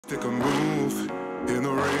Stick a move in the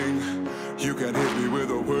ring. You can hit me with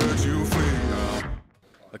the words you fling.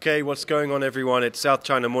 Okay, what's going on, everyone? It's South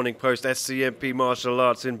China Morning Post SCMP Martial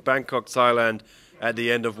Arts in Bangkok, Thailand at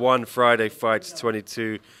the end of one Friday Fights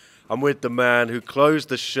 22. I'm with the man who closed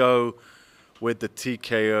the show with the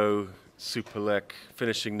TKO, Superlek,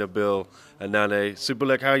 finishing Nabil Anane.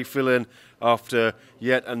 Superlek, how are you feeling after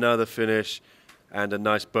yet another finish and a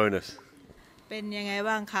nice bonus? เป็นยังไง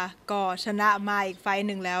บ้างคะก็ชนะมาอีกไฟต์ห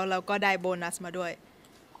นึ่งแล้วเราก็ได้โบนัสมาด้วย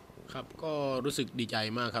ครับก็รู้สึกดีใจ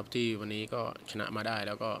มากครับที่วันนี้ก็ชนะมาได้แ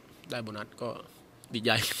ล้วก็ได้โบนัสก็ดีใ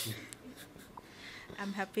จ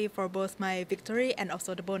I'm happy for both my victory and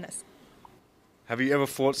also the bonus. Have you ever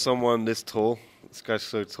fought someone this tall? This guy's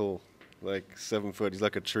so tall, like 7 foot. He's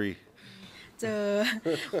like a tree.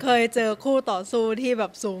 เคยเจอคู่ต่อสู้ที่แบ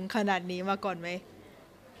บสูงขนาดนี้มาก่อนไหม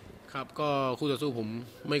ครับก็คู่ต่อสู้ผม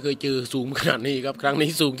ไม่เคยเจอสูงขนาดนี้ครับครั้งนี้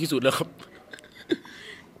สูงที่สุดแล้วครับ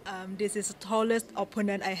This is the tallest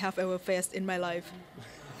opponent I have ever faced in my life.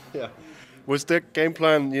 Yeah. Was the game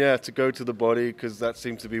plan, to go to the body because that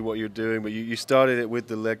seemed to be what you're doing, but you started it with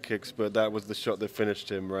the leg kicks, but that was the shot that finished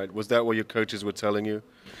him, right? Was that what your coaches were telling you?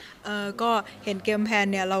 ก็เห็นเกมแพลน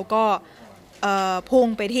เนี่ยเราก็พุ่ง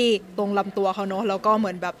ไปที่ตรงลำตัวเขาเนอะแล้วก็เห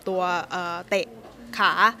มือนแบบตัวเตะข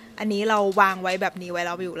าอันนี้เราวางไว้แบบนี้ไว้แ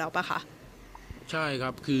ล้วอยู่แล้วปะคะใช่ค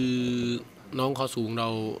รับคือน้องเขาสูงเรา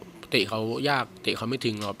เตะเขายากเตะเขาไม่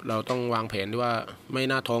ถึงหรอกเราต้องวางแผนด้วยว่าไม่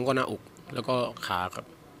หน้าท้องก็หน้าอกแล้วก็ขาครับ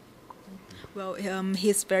Well,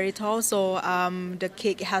 he's very tall, so the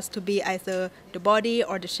kick has to be either the body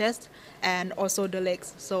or the chest, and also the legs.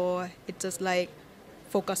 So it just like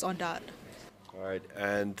focus on that. All right,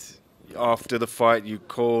 and after the fight, you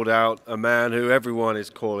called out a man who everyone is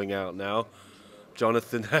calling out now,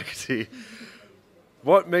 Jonathan Haggerty.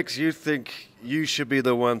 What makes you think you should be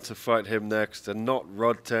the one to fight him next, and not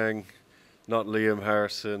Rodtang, not Liam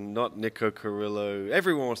Harrison, not Nico Carrillo?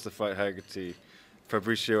 Everyone wants to fight Haggerty.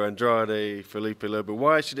 Fabricio Andrade, Felipe Lobo.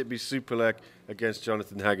 Why should it be Superlek against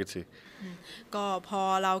Jonathan Haggerty? ก็พอ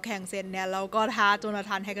เราแข่งเสร็จเนี่ยเราก็ท้าโจนา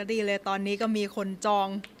ธานแฮกเกอร์ตี้เลยตอนนี้ก็มีคนจอง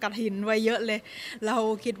กระถินไว้เยอะเลยเรา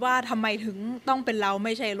คิดว่าทำไมถึงต้องเป็นเราไ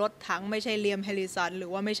ม่ใช่รถถังไม่ใช่เลียมแฮริสันหรื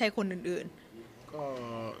อว่าไม่ใช่คนอื่นๆก็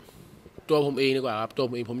ตัวผมเองดีกว่าครับตัวผ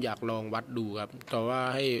มเองผมอยากลองวัดดูครับแต่ว่า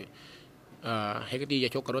ให้แฮกเกอร์ตี้จ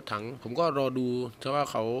ะชกกับรถถังผมก็รอดูถ้าว่า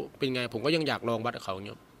เขาเป็นไงผมก็ยังอยากลองวัดกับเขาเ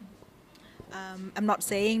นี่ยI'm not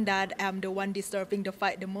saying that I'm the one deserving the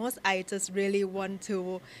fight the most. I just really want to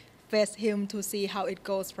face him to see how it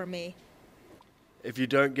goes for me. If you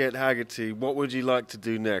don't get Haggerty, what would you like to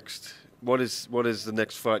do next? What is the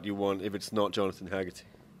next fight you want if it's not Jonathan Haggerty?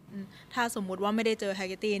 ถ้าสมมุติว่าไม่ได้เจอ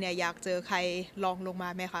Haggerty เนี่ยอยากเจอใครลองลงมา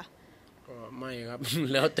ไหมคะก็ไม่ครับ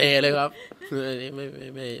แล้วแต่เลยครับ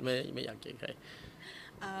ไม่อยากเจอใคร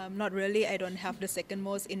Not really. I don't have the second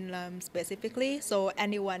most in specifically. So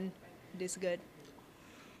anyone is good.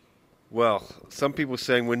 Well, some people are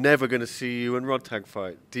saying we're never going to see you and Rodtang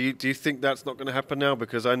fight. Do you think that's not going to happen now?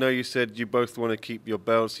 Because I know you said you both want to keep your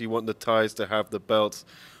belts. You want the Thais to have the belts,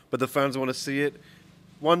 but the fans want to see it.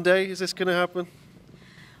 One day, is this going to happen?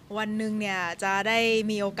 วันหนึ่งเนี่ยจะได้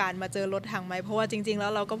มีโอกาสมาเจอรถถังไหมเพราะว่าจริงๆแล้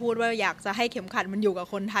วเราก็พูดว่าอยากจะให้เข็มขัดมันอยู่กับ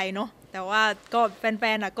คนไทยเนาะแต่ว่าก็แฟ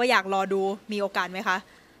นๆก็อยากรอดูมีโอกาสไหมคะ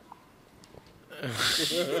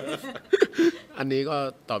อันนี้ก็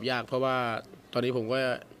ตอบยากเพราะว่าตอนนี้ผมก็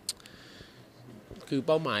คือเ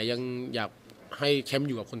ป้าหมายยังอยากให้แชมป์อ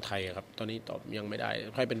ยู่กับคนไทยครับตอนนี้ตอบยังไม่ได้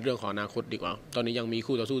ให้เป็นเรื่องของอนาคตดีกว่าตอนนี้ยังมี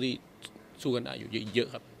คู่ต่อสู้ที่สู้กันได้อยู่เยอะ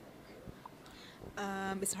ครับ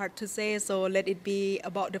It's hard to say, so let it be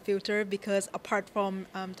about the future because apart from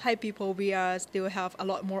Thai people, we still have a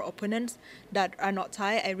lot more opponents that are not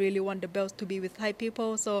Thai. I really want the belts to be with Thai people,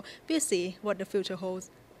 so we'll see what the future holds.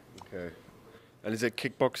 Okay. And is it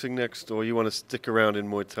kickboxing next, or you want to stick around in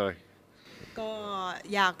Muay Thai? ก็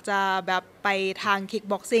อยากจะแบบไปทาง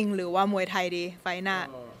kickboxing หรือว่ามวยไทยดีไฟหน้า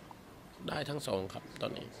ได้ทั้งสองครับตอ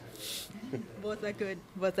นนี้ Both are good.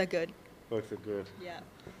 Both are good. Both are good. Yeah.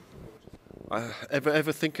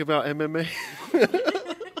 Ever think about MMA?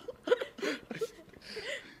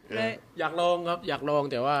 อยากลองครับอยากลอง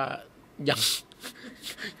แต่ว่ายัง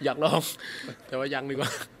อยากลองแต่ว่ายังดีกว่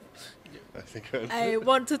า I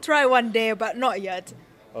want to try one day, but not yet.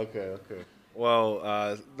 Okay. Well,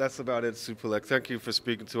 that's about it, Superlek. Thank you for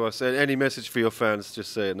speaking to us. Any message for your fans?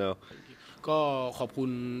 Just say it now. ก็ขอบคุ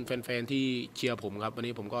ณแฟนๆที่เชียร์ผมครับวัน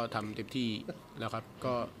นี้ผมก็ทำเต็มที่แล้วครับ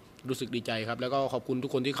ก็รู้สึกดีใจครับแล้วก็ขอบคุณทุ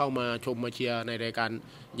กคนที่เข้ามาชมมาเชียร์ในรายการ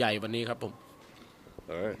ใหญ่วันนี้ครับผม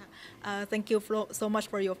All right. Thank you so much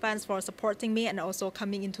for your fans for supporting me and also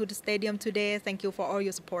coming into the stadium today. Thank you for all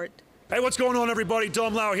your support. Hey, what's going on, everybody?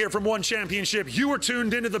 Dom Lau here from One Championship. You are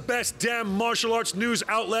tuned into the best damn martial arts news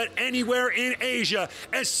outlet anywhere in Asia.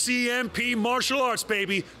 SCMP Martial Arts,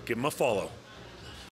 baby. Give them a follow.